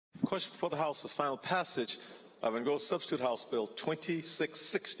question for the House is final passage of engrossed substitute House Bill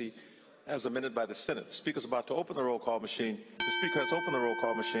 2660 as amended by the Senate. The Speaker is about to open the roll call machine. The Speaker has opened the roll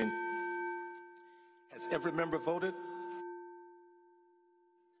call machine. Has every member voted?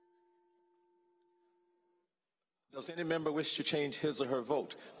 Does any member wish to change his or her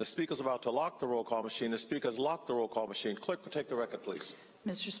vote? The Speaker is about to lock the roll call machine. The Speaker has locked the roll call machine. Clerk, will take the record, please.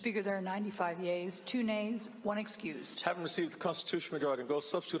 Mr. Speaker, there are 95 yeas, 2 nays, 1 excused. Having received the constitutional majority,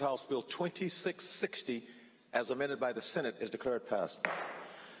 engrossed substitute House Bill 2660 as amended by the Senate is declared passed.